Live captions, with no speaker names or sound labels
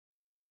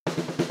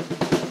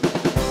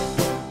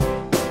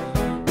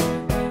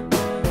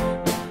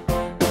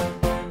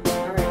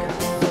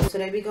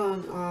we're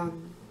going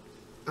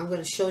I'm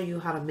gonna show you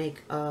how to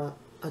make a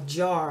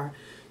jar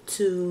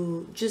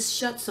to just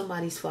shut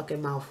somebody's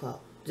fucking mouth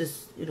up.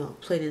 Just, you know,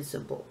 plain and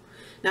simple.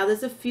 Now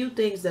there's a few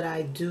things that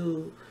I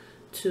do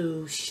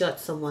to shut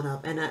someone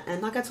up, and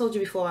like I told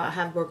you before, I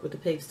have worked with the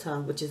pig's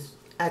tongue, which is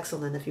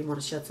excellent if you want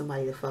to shut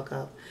somebody the fuck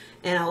up.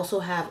 And I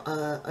also have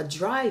a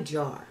dry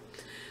jar,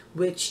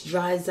 which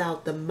dries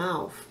out the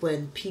mouth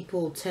when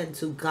people tend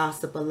to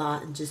gossip a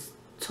lot and just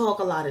talk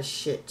a lot of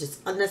shit,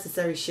 just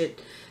unnecessary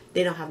shit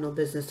they don't have no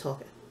business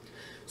talking.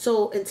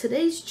 So in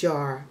today's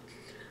jar,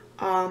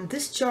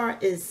 this jar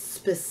is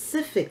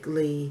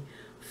specifically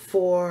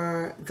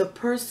for the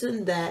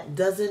person that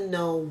doesn't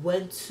know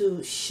when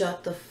to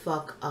shut the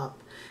fuck up,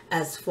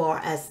 as far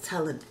as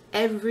telling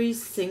every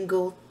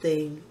single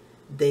thing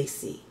they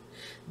see.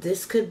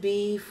 This could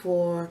be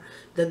for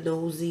the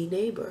nosy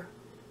neighbor.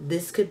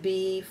 This could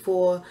be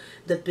for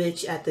the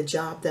bitch at the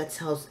job that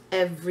tells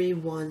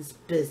everyone's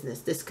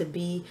business. This could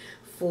be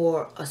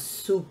for a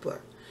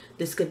super.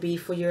 This could be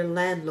for your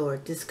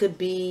landlord. This could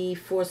be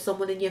for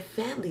someone in your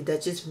family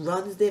that just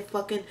runs their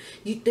fucking...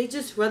 they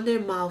just run their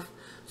mouth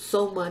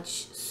so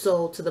much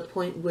so to the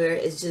point where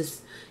it's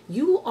just...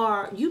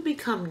 You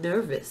become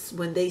nervous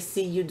when they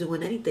see you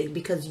doing anything,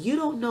 because you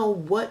don't know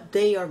what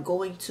they are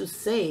going to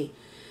say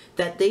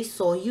that they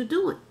saw you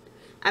doing.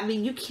 I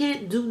mean, you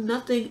can't do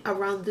nothing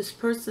around this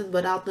person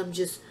without them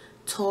just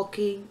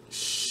talking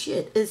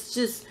shit. It's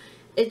just...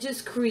 it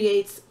just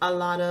creates a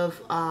lot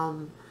of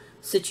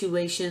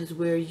situations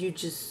where you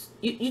just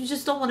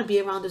don't want to be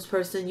around this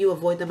person. You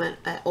avoid them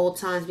at all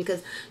times,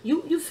 because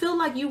you feel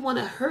like you want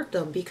to hurt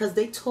them because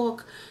they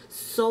talk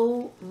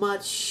so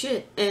much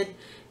shit. And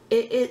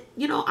it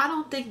you know, I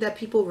don't think that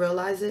people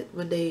realize it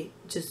when they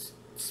just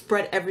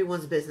spread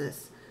everyone's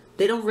business.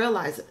 They don't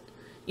realize it,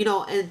 you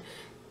know. And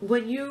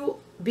when you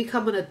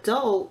become an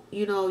adult,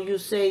 you know, you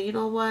say, you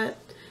know what,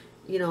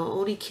 you know,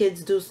 only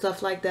kids do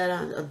stuff like that.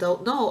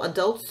 No,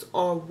 adults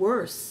are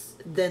worse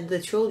than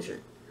the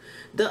children.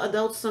 The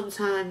adults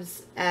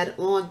sometimes add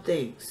on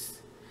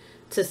things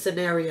to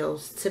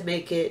scenarios to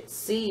make it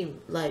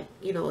seem like,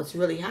 you know, it's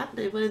really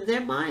happening, when in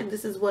their mind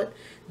this is what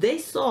they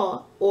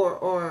saw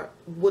or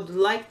would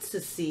like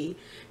to see,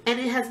 and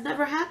it has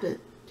never happened.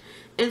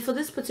 And for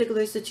this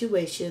particular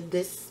situation,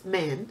 this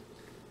man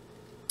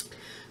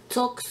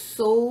talks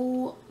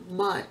so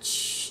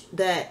much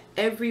that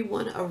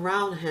everyone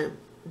around him,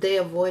 they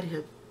avoid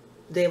him.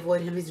 They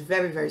avoid him. He's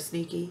very, very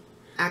sneaky.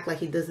 Act like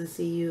he doesn't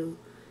see you.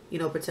 You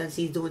know, pretends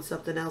he's doing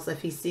something else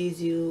if he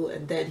sees you,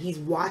 and then he's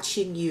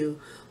watching you,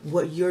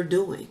 what you're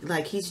doing.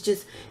 Like, he's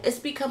just, it's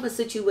become a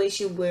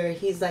situation where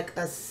he's like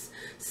a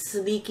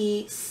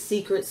sneaky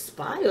secret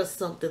spy or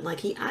something. Like,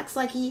 he acts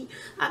like he,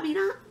 I mean,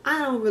 I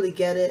don't really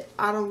get it.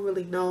 I don't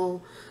really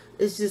know.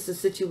 It's just a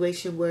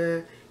situation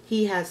where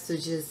he has to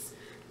just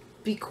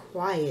be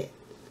quiet.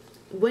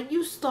 When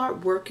you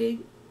start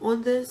working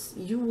on this,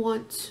 you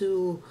want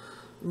to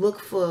look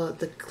for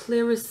the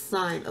clearest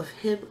sign of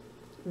him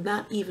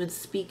not even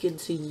speaking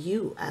to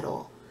you at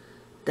all.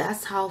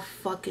 That's how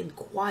fucking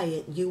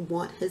quiet you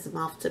want his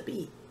mouth to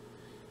be.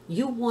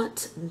 You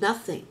want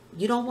nothing.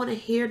 You don't want to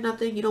hear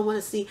nothing. You don't want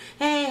to see,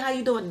 hey, how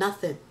you doing?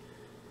 Nothing.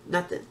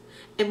 Nothing.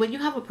 And when you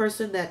have a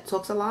person that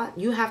talks a lot,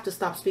 you have to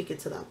stop speaking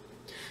to them.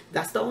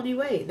 That's the only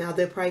way. Now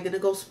they're probably going to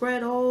go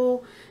spread,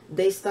 oh,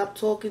 they stopped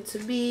talking to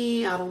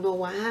me, I don't know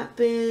what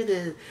happened,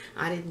 and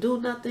I didn't do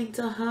nothing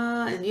to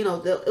her, and you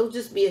know, it'll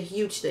just be a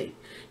huge thing.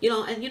 You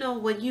know, and you know,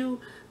 when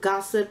you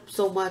gossip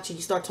so much and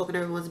you start talking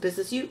everyone's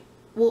business, you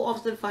will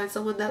often find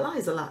someone that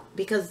lies a lot,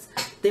 because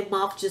their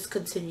mouth just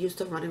continues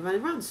to run and run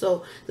and run.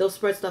 So they'll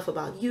spread stuff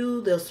about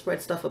you, they'll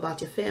spread stuff about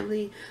your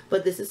family.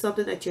 But this is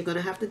something that you're going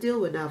to have to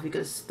deal with now. If you're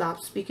going to stop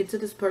speaking to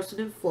this person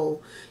in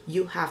full,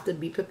 you have to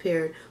be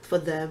prepared for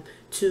them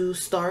to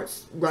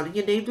start running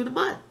your name through the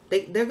mud.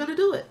 They're going to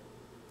do it.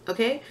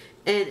 Okay?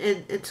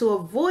 And to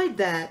avoid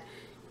that,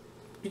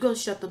 you're going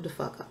to shut them the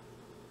fuck up.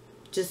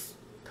 Just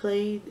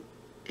plain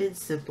and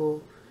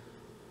simple,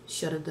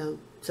 shutting them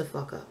to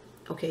fuck up.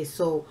 Okay,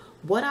 so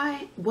what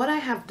I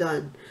have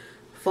done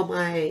for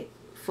my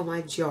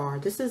jar,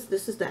 this is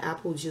the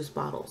apple juice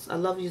bottles. I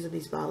love using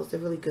these bottles. They're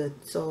really good.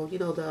 So you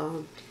know,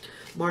 the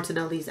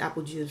Martinelli's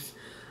apple juice,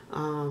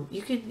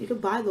 you can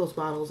buy those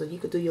bottles and you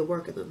could do your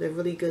work in them. They're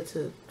really good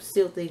to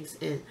seal things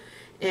in,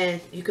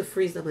 and you could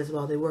freeze them as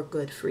well. They work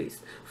good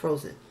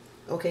frozen.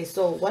 Okay,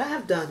 so what I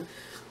have done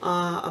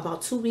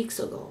about 2 weeks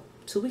ago,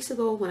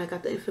 when I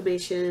got the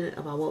information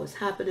about what was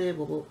happening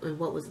and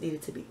what was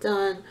needed to be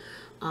done,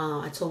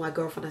 I told my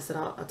girlfriend, I said,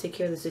 I'll take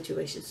care of the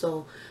situation.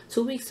 So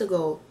 2 weeks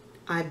ago,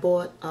 I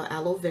bought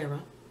aloe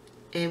vera,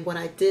 and what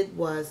I did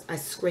was I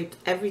scraped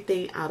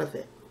everything out of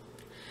it.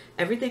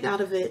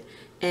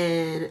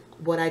 And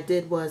what I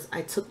did was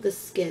I took the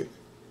skin.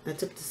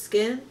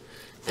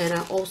 And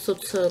I also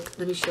took,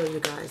 let me show you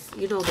guys,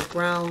 you know, the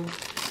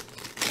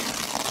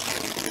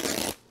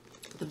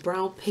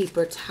brown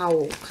paper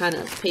towel kind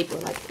of paper.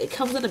 Like, it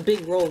comes in a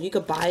big roll. You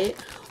could buy it,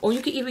 or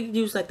you could even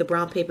use like the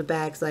brown paper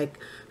bags, like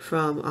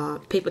from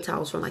paper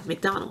towels from like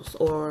McDonald's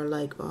or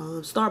like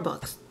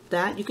Starbucks.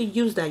 that, you can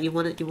use that. You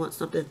want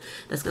something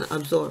that's going to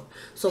absorb.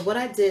 So what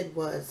I did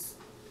was,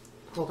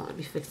 hold on, let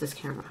me fix this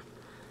camera.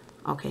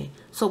 Okay,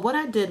 so what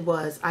I did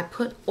was I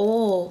put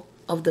all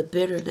of the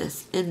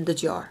bitterness in the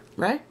jar,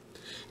 right?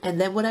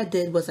 And then what I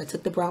did was I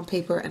took the brown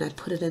paper and I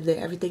put it in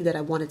there. Everything that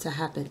I wanted to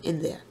happen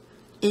in there.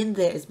 In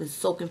there, it's been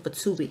soaking for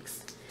 2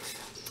 weeks.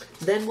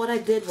 Then what I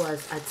did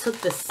was I took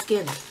the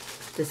skin.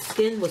 The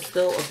skin was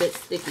still a bit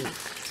sticky.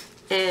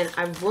 And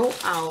I wrote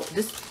out,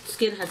 this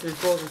skin has been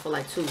frozen for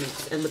like 2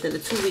 weeks. And within the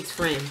 2 weeks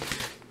frame,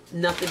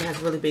 nothing has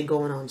really been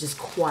going on. Just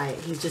quiet.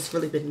 He's just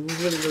really been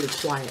really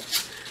quiet.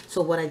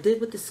 So what I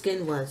did with the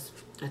skin was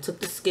I took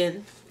the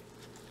skin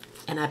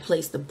and I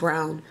placed the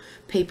brown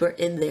paper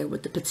in there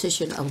with the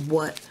petition of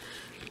what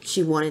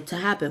she wanted to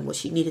happen, what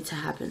she needed to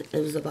happen. It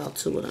was about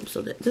 2 of them.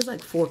 So there's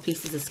like 4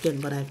 pieces of skin,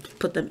 but I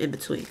put them in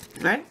between.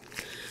 Right?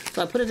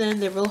 So I put it in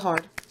there real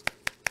hard.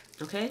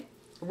 Okay?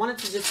 I wanted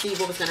to just see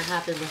what was going to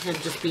happen with him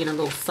just being a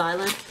little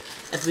silent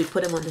as we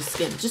put him on the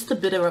skin. Just to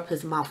bitter up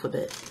his mouth a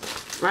bit.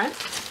 Right?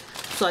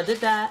 So I did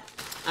that.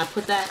 I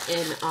put that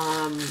in,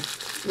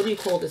 what do you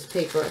call this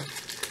paper?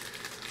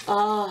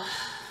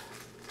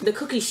 The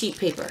cookie sheet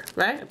paper,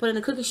 right? I put it in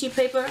the cookie sheet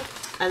paper,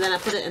 and then I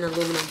put it in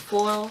aluminum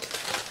foil,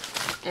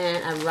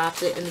 and I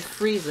wrapped it in the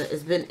freezer.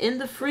 It's been in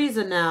the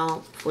freezer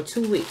now for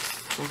 2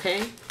 weeks,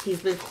 okay?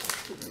 He's been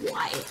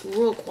quiet,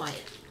 real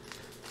quiet.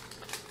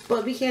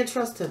 But we can't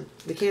trust him.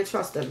 We can't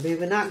trust him.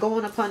 We're not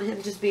going upon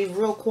him just being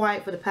real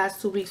quiet for the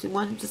past 2 weeks. We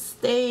want him to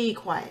stay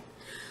quiet.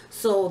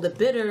 So the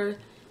bitter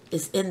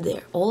is in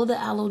there. All of the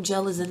aloe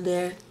gel is in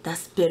there.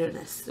 That's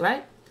bitterness,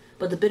 right?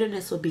 But the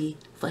bitterness will be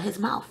for his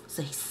mouth.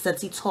 So since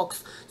he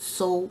talks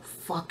so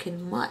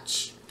fucking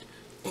much.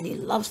 And he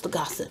loves to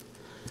gossip.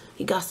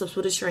 He gossips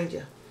with a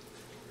stranger.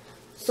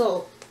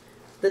 So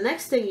the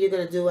next thing you're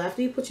going to do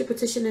after you put your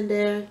petition in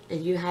there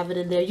and you have it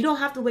in there. You don't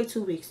have to wait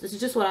 2 weeks. This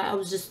is just what I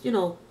was just, you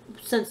know,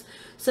 since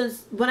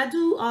when I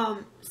do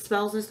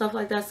spells and stuff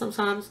like that,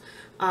 sometimes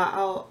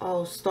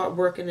I'll start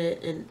working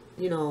it in,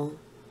 you know,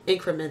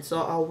 increments. So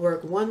I'll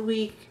work 1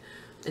 week.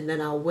 And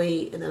then I'll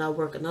wait, and then I'll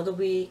work another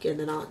week, and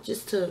then I'll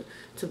just to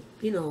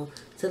you know,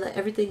 to let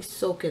everything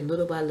soak in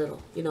little by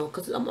little, you know,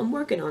 because I'm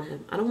working on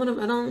him. I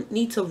don't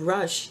need to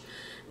rush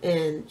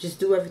and just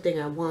do everything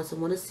at once. I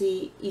want to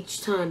see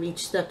each time,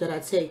 each step that I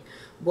take,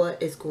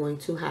 what is going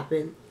to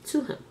happen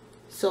to him.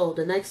 So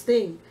the next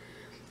thing,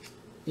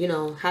 you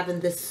know,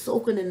 having this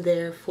soaking in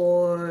there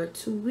for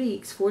 2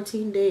 weeks,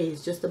 14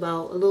 days, just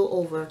about a little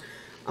over,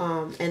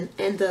 and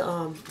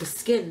the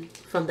skin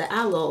from the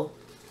aloe.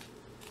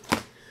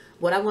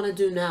 What I want to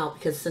do now,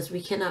 because since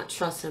we cannot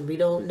trust him, we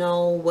don't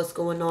know what's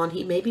going on.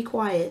 He may be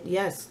quiet.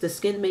 Yes, the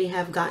skin may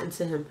have gotten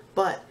to him,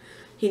 but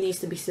he needs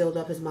to be sealed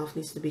up. His mouth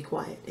needs to be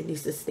quiet. It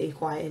needs to stay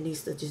quiet. It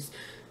needs to just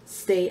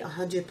stay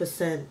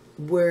 100%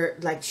 where,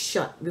 like,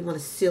 shut. We want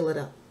to seal it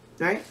up,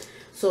 right?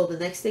 So the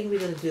next thing we're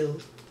going to do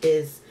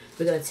is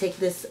we're going to take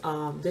this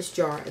this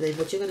jar, and then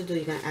what you're going to do,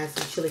 you're going to add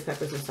some chili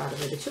peppers inside of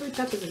it. The chili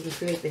peppers is going to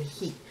create the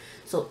heat.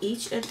 So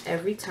each and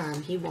every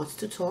time he wants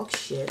to talk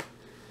shit,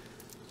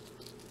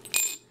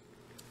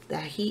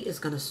 that heat is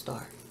going to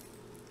start.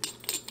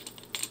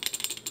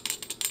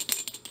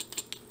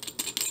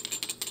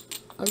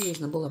 A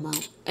reasonable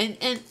amount.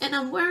 And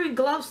I'm wearing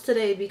gloves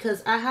today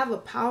because I have a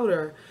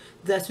powder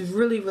that's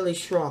really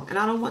strong. And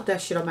I don't want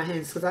that shit on my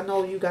hands because I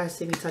know you guys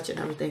see me touching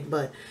everything.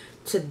 But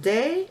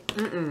today,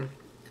 I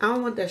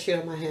don't want that shit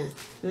on my hands.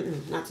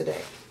 Not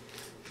today.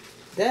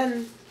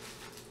 Then,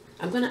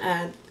 I'm going to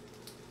add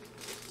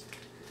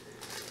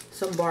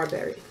some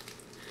barberry.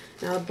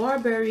 Now,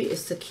 barberry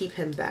is to keep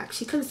him back.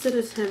 She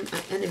considers him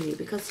an enemy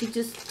because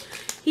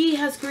he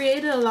has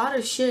created a lot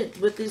of shit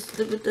with this,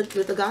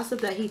 with the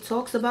gossip that he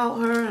talks about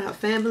her and her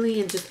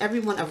family and just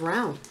everyone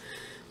around.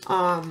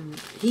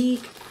 He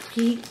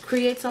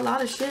creates a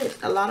lot of shit.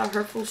 A lot of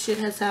hurtful shit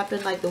has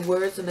happened, like the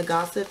words and the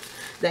gossip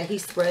that he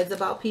spreads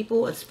about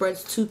people and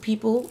spreads to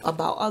people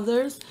about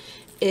others.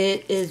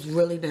 It is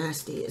really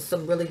nasty. It's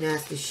some really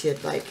nasty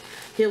shit. Like,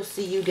 he'll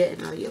see you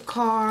getting out of your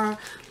car.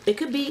 It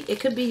could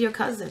be your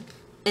cousin.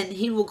 And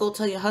he will go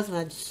tell your husband,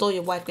 I saw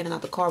your wife getting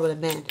out the car with a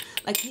man.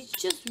 Like, he's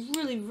just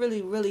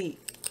really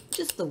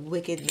just a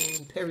wicked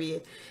man,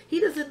 period. He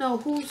doesn't know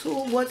who's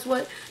who, what's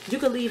what. You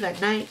could leave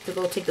at night to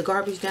go take the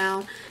garbage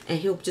down, and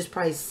he'll just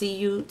probably see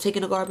you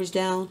taking the garbage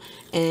down.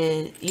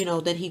 And, you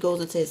know, then he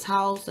goes into his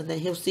house, and then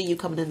he'll see you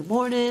coming in the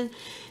morning,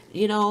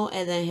 you know,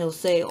 and then he'll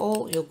say,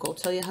 oh, you'll go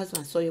tell your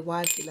husband, I saw your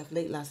wife, she left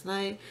late last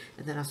night,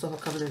 and then I saw her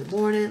coming in the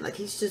morning. Like,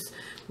 he's just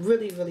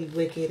really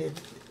wicked.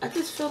 And I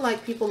just feel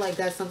like people like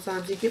that,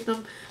 sometimes you give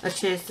them a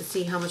chance to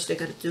see how much they're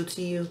going to do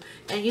to you.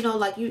 And, you know,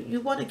 like, you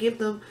want to give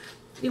them,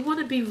 you want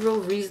to be real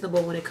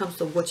reasonable when it comes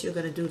to what you're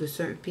going to do to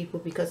certain people,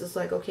 because it's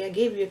like, okay, I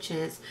gave you a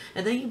chance,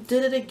 and then you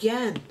did it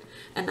again.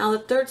 And now the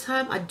third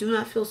time, I do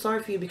not feel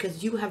sorry for you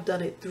because you have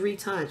done it 3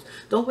 times.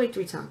 Don't wait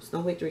 3 times.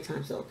 Don't wait 3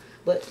 times, though.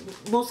 But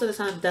most of the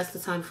time, that's the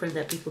time frame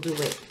that people do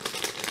wait.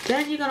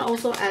 Then you're going to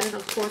also add in,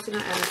 of course, you're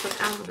going to add in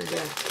some alum in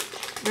there.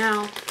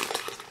 Now,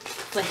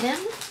 for him,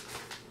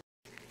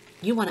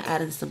 you want to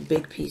add in some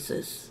big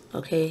pieces,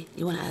 okay?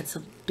 You want to add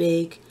some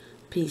big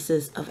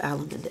pieces of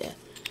alum in there.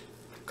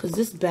 Because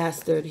this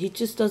bastard, he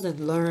just doesn't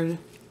learn.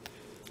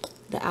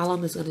 The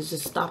alum is going to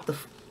just stop the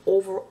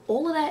over.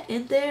 All of that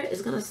in there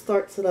is going to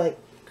start to like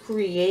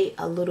create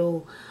a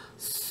little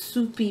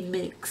soupy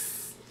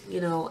mix,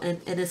 you know,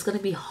 and it's going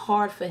to be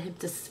hard for him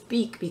to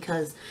speak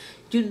because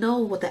you know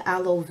what the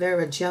aloe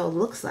vera gel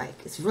looks like.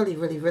 It's really,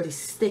 really, really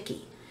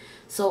sticky.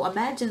 So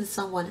imagine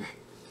someone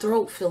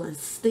throat feeling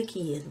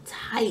sticky and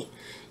tight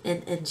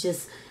and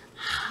just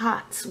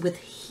hot with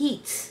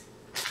heat.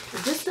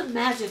 Just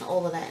imagine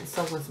all of that in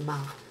someone's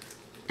mouth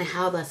and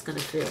how that's going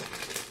to feel.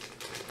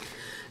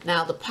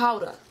 Now the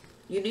powder.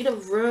 You need a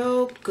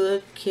real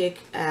good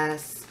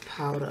kick-ass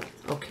powder,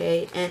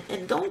 okay?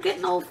 And don't get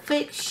no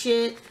fake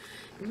shit.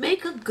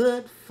 Make a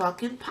good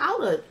fucking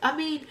powder. I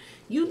mean,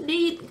 you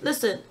need,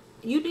 listen,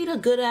 you need a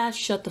good ass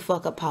shut the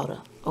fuck up powder,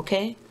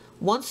 okay?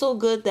 One so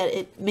good that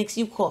it makes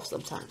you cough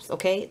sometimes,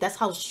 okay? That's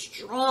how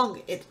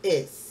strong it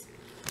is.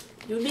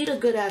 You need a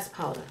good ass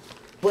powder.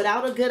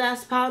 Without a good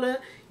ass powder,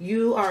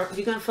 you're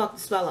gonna fucking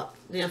swell up.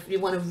 You know, if you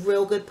want a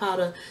real good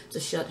powder to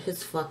shut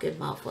his fucking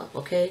mouth up,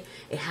 okay?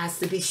 It has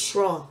to be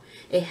strong.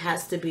 It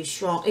has to be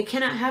strong. It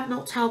cannot have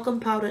no talcum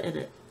powder in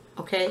it,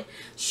 okay?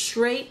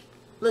 Straight,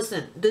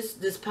 listen,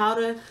 this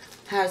powder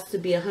has to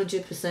be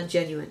 100%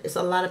 genuine. It's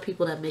a lot of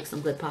people that make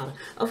some good powder.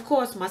 Of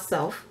course,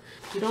 myself.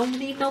 You don't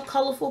need no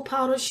colorful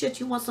powder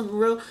shit. You want some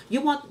real, you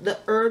want the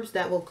herbs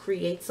that will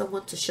create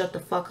someone to shut the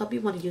fuck up.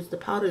 You want to use the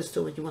powders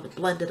too, and you want to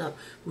blend it up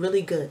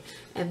really good.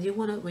 And you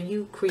want to, when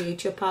you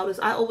create your powders,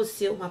 I always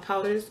seal my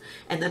powders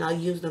and then I'll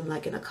use them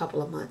like in a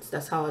couple of months.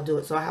 That's how I do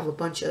it. So I have a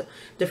bunch of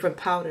different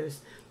powders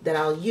that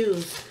I'll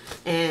use,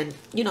 and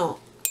you know,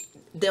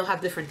 they'll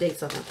have different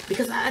dates on them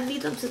because I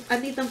need them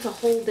to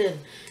hold in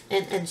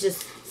and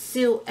just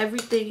seal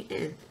everything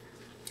in.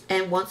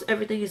 And once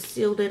everything is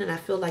sealed in and I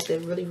feel like they're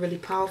really, really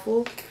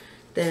powerful,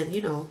 then,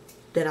 you know,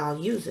 then I'll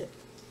use it.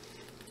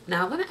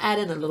 Now, I'm going to add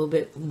in a little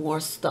bit more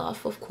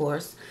stuff, of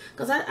course,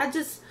 because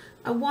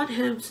I want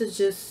him to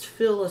just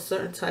feel a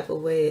certain type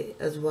of way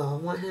as well. I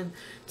want him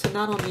to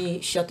not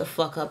only shut the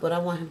fuck up, but I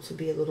want him to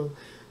be a little,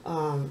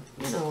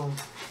 you know,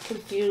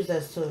 confused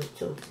as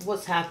to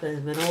what's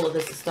happening and all of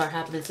this to start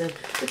happening to him.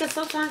 Because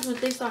sometimes when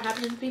things start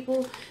happening to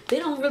people, they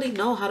don't really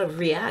know how to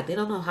react. They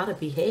don't know how to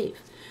behave.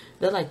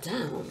 They're like,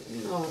 damn,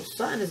 you know,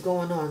 something is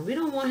going on. We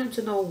don't want him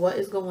to know what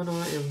is going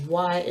on and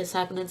why it's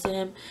happening to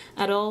him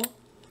at all.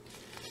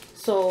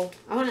 So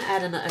I want to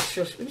add in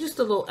just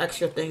a little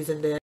extra things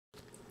in there.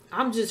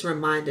 I'm just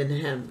reminding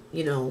him,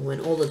 you know,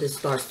 when all of this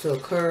starts to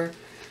occur,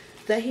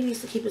 that he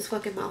needs to keep his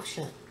fucking mouth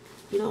shut.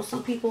 You know,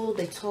 some people,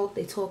 they talk.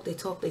 They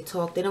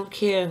don't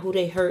care who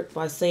they hurt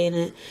by saying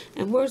it.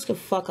 And words can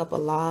fuck up a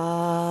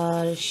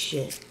lot of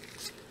shit.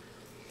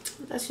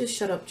 That's just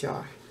shut up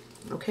jar.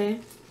 Okay?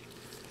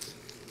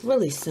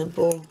 Really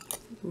simple.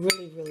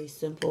 Really, really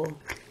simple.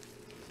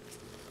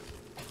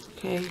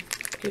 Okay?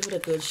 Give it a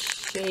good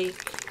shake.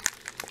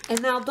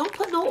 And now, don't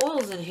put no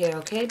oils in here,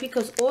 okay?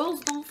 Because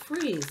oils don't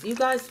freeze. You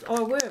guys are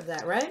aware of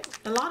that, right?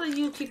 A lot of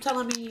you keep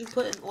telling me you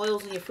putting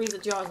oils in your freezer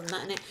jars and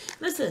nothing.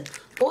 Listen,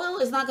 oil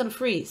is not going to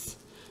freeze.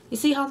 You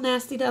see how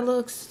nasty that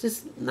looks?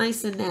 Just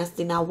nice and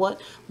nasty. Now, what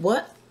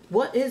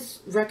is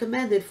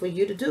recommended for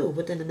you to do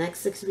within the next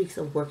 6 weeks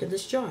of working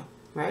this jar,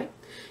 right?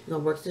 You're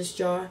going to work this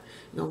jar.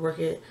 You're going to work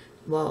it,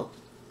 well,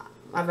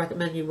 I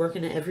recommend you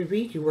working it every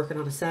week. You're working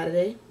on a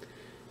Saturday.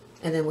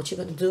 And then what you're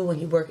going to do when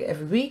you work it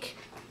every week,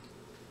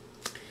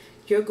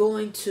 you're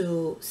going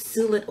to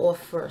seal it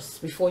off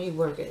first before you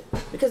work it.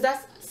 Because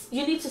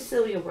you need to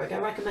seal your work. I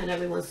recommend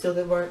everyone seal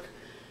their work.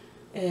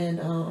 And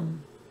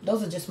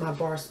those are just my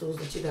bar stools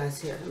that you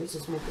guys hear. Let me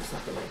just move this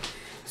out the way.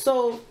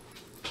 So,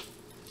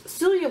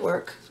 seal your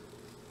work.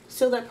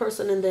 Seal that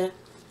person in there.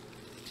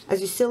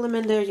 As you seal them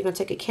in there, you're going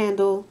to take a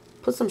candle.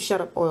 Put some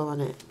shut up oil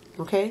on it.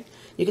 Okay?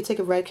 You can take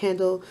a red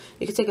candle.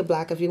 You can take a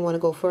black if you want to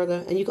go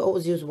further. And you can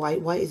always use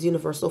white. White is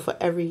universal for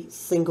every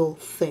single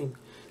thing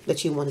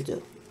that you want to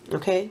do.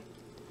 Okay?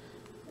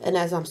 And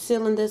as I'm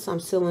sealing this, I'm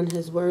sealing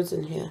his words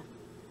in here.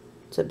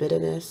 To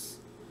bitterness,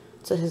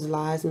 to his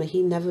lies. May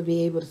he never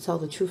be able to tell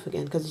the truth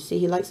again. Because you see,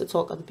 he likes to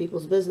talk other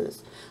people's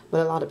business. But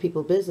a lot of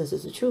people's business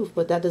is the truth.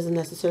 But that doesn't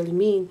necessarily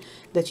mean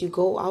that you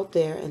go out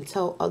there and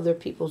tell other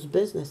people's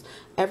business.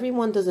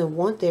 Everyone doesn't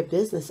want their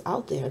business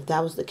out there. If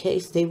that was the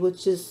case, they would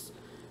just,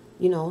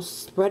 you know,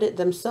 spread it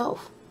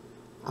themselves.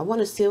 I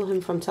want to seal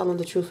him from telling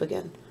the truth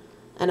again.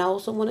 And I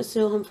also want to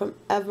seal him from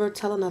ever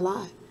telling a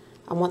lie.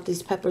 I want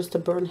these peppers to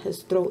burn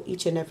his throat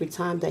each and every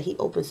time that he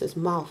opens his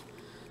mouth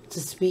to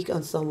speak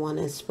on someone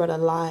and spread a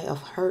lie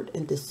of hurt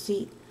and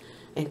deceit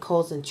and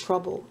causing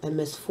trouble and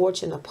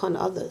misfortune upon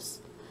others.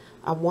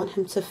 I want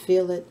him to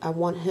feel it. I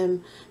want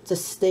him to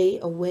stay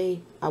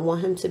away. I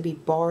want him to be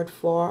barred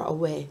far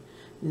away,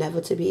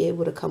 never to be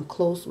able to come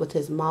close with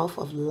his mouth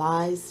of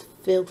lies,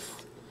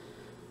 filth.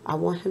 I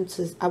want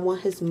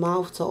his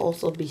mouth to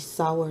also be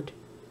soured.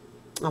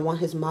 I want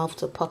his mouth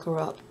to pucker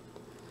up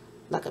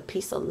like a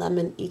piece of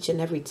lemon each and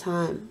every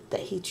time that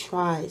he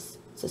tries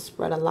to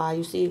spread a lie.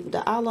 You see,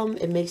 the alum,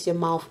 it makes your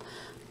mouth,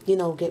 you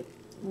know, get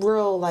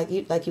real like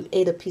you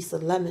ate a piece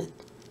of lemon.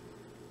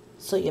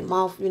 So your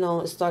mouth, you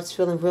know, it starts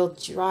feeling real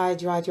dry,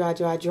 dry, dry,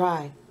 dry,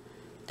 dry.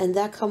 And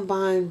that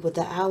combined with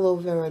the aloe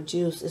vera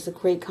juice is a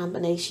great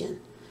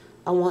combination.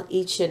 I want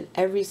each and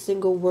every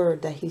single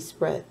word that he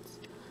spreads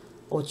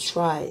or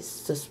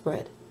tries to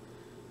spread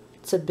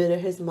to bitter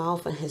his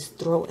mouth and his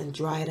throat and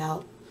dry it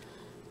out,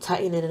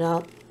 tightening it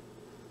up,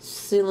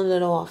 sealing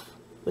it off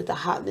with the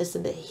hotness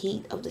and the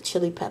heat of the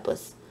chili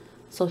peppers,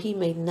 so he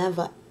may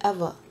never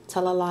ever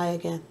tell a lie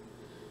again.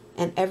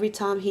 And every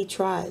time he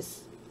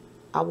tries,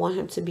 I want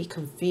him to be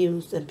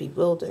confused and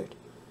bewildered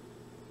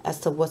as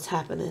to what's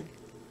happening.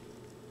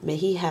 May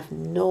he have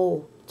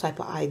no type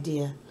of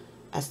idea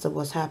as to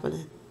what's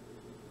happening.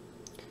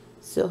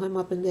 Seal him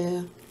up in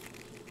there.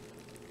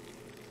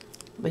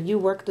 When you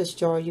work this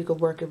jar, you could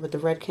work it with the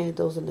red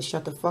candles and the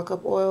shut the fuck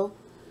up oil.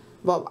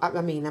 Well,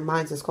 I mean, and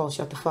mine's is called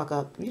shut the fuck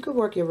up. You could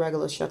work your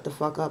regular shut the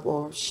fuck up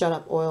or shut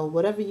up oil,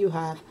 whatever you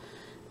have,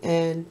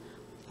 and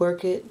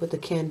work it with the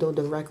candle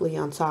directly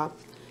on top.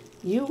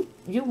 You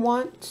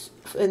want,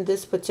 in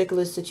this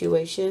particular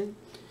situation,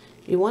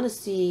 you want to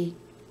see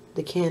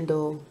the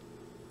candle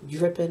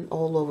dripping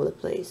all over the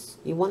place.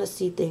 You want to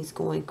see things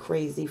going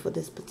crazy for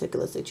this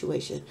particular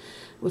situation,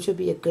 which would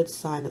be a good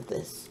sign of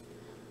this.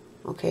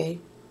 Okay?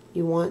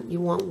 You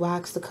want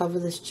wax to cover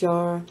this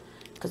jar,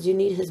 because you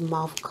need his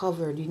mouth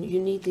covered. You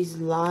need these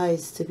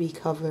lies to be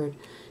covered.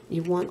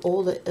 You want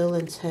all the ill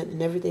intent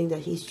and everything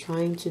that he's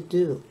trying to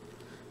do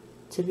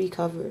to be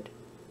covered.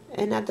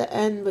 And at the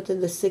end,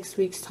 within the 6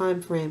 weeks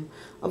time frame,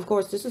 of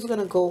course, this is going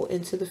to go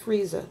into the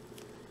freezer,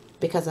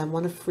 because I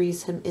want to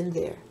freeze him in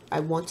there. I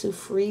want to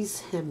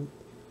freeze him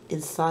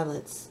in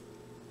silence.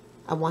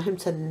 I want him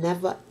to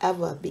never,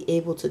 ever be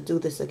able to do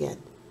this again,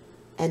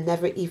 and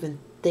never even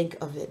think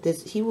of it.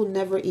 He will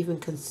never even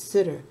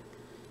consider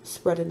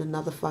spreading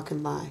another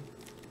fucking lie.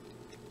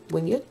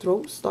 When your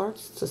throat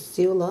starts to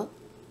seal up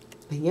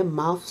and your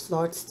mouth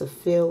starts to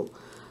feel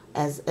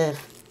as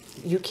if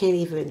you can't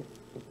even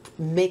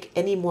make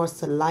any more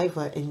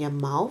saliva in your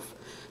mouth,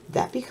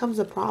 that becomes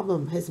a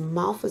problem. His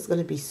mouth is going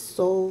to be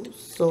so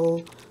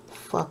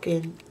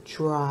fucking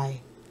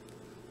dry.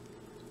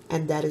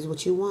 And that is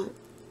what you want.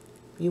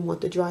 You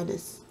want the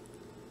dryness.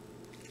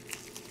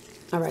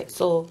 Alright,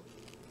 so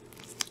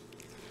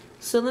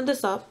sealing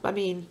this up, I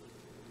mean,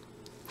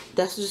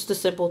 that's just the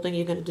simple thing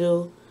you're going to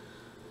do.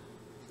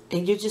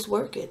 And you just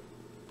work it.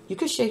 You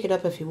can shake it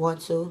up if you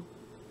want to.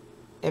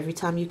 Every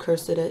time you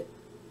curse it.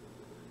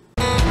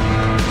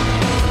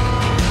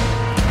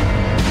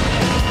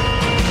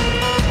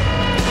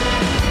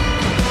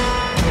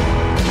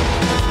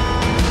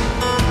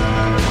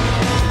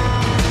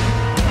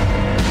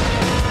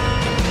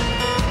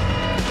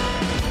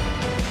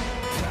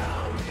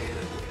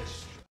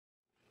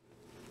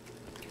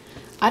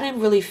 I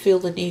didn't really feel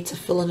the need to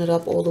filling it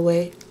up all the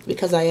way,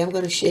 because I am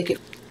going to shake it.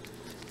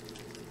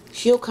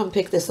 She'll come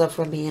pick this up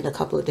from me in a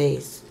couple of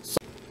days. So,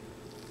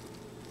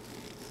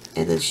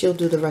 and then she'll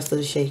do the rest of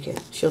the shaking.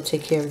 She'll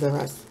take care of the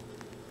rest.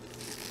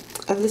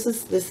 And this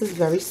is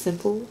very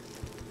simple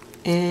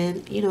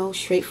and, you know,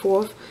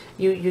 straightforward.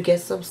 You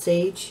get some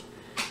sage,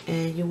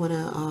 and you want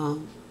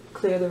to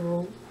clear the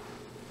room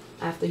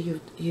after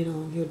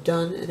you're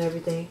done and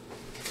everything.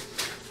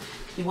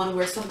 You want to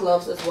wear some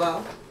gloves as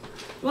well.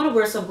 You want to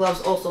wear some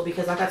gloves also,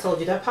 because like I told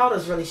you, that powder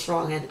is really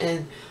strong,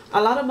 and a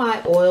lot of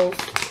my oils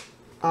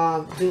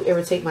do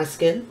irritate my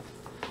skin.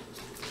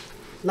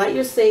 Light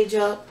your sage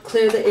up,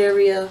 clear the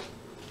area.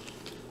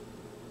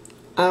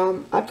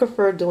 I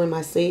prefer doing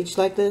my sage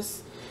like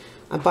this.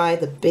 I buy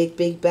the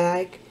big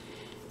bag,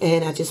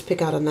 and I just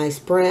pick out a nice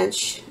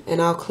branch, and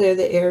I'll clear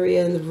the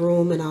area in the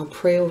room, and I'll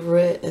pray over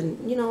it,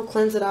 and, you know,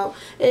 cleanse it out.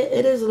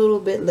 It is a little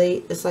bit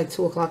late. It's like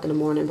 2 o'clock in the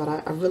morning, but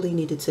I really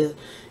needed to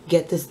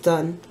get this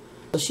done.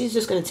 So she's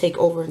just going to take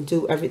over and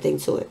do everything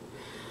to it.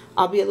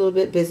 I'll be a little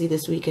bit busy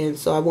this weekend,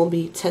 so I won't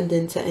be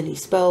tending to any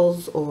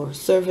spells or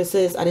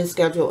services. I didn't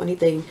schedule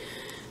anything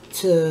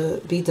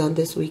to be done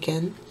this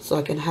weekend, so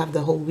I can have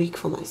the whole week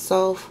for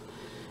myself.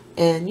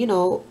 And, you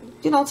know,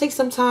 take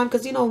some time,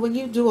 because, you know, when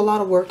you do a lot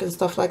of work and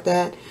stuff like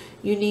that,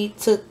 you need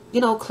to, you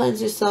know,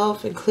 cleanse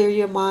yourself and clear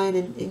your mind,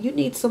 and you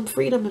need some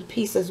freedom and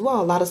peace as well.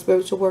 A lot of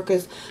spiritual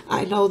workers,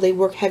 I know they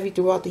work heavy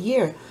throughout the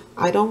year.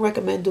 I don't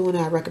recommend doing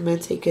that. I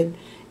recommend taking,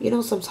 you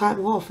know, some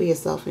time off for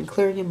yourself and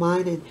clearing your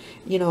mind, and,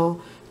 you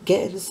know,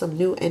 getting some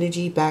new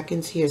energy back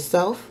into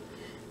yourself.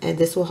 And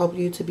this will help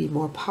you to be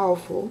more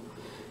powerful,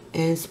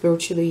 and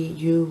spiritually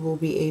you will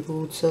be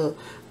able to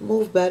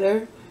move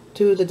better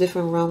through the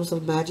different realms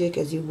of magic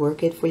as you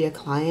work it for your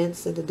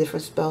clients and the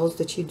different spells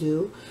that you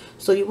do.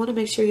 So you want to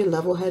make sure you're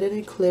level-headed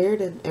and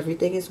cleared and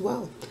everything is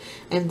well.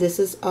 And this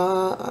is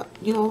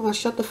you know, a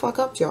shut the fuck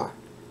up jar.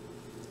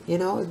 You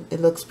know,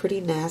 it looks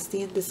pretty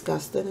nasty and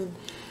disgusting, and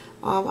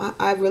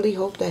I really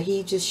hope that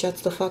he just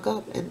shuts the fuck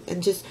up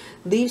and just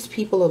leaves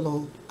people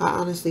alone. I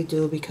honestly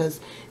do, because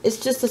it's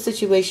just a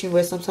situation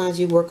where sometimes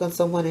you work on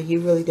someone and you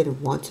really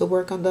didn't want to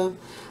work on them,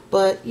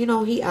 but, you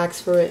know, he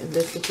asked for it in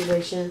this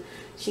situation.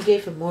 She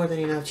gave him more than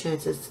enough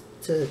chances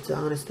to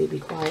honestly be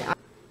quiet.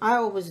 I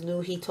always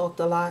knew he talked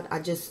a lot. I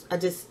just,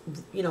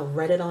 you know,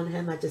 read it on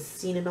him. I just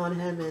seen it on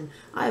him, and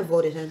I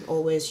avoided him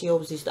always. She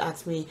always used to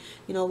ask me,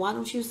 you know, why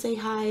don't you say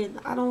hi? And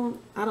I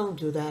don't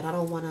do that. I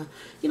don't want to,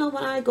 you know,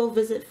 when I go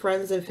visit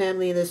friends and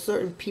family, and there's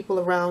certain people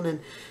around,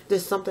 and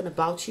there's something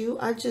about you,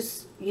 I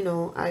just, you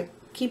know, I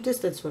keep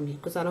distance from you,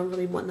 because I don't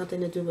really want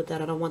nothing to do with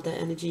that. I don't want that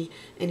energy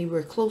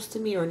anywhere close to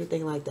me or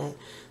anything like that.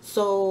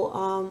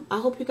 So I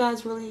hope you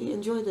guys really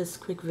enjoyed this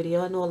quick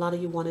video. I know a lot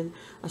of you wanted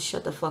a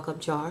shut the fuck up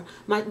jar.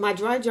 My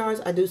dry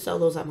jars, I do sell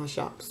those at my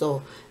shop,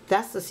 so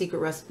that's the secret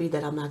recipe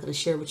that I'm not going to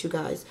share with you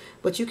guys,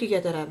 but you can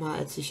get that at my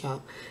Etsy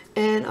shop.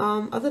 And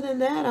other than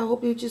that, I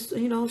hope you just,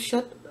 you know,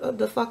 shut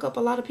the fuck up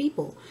a lot of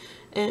people,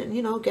 and,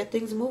 you know, get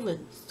things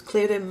moving,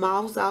 clear their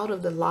mouths out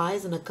of the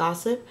lies and the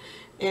gossip,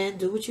 and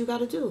do what you got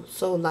to do.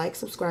 So like,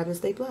 subscribe, and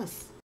stay blessed.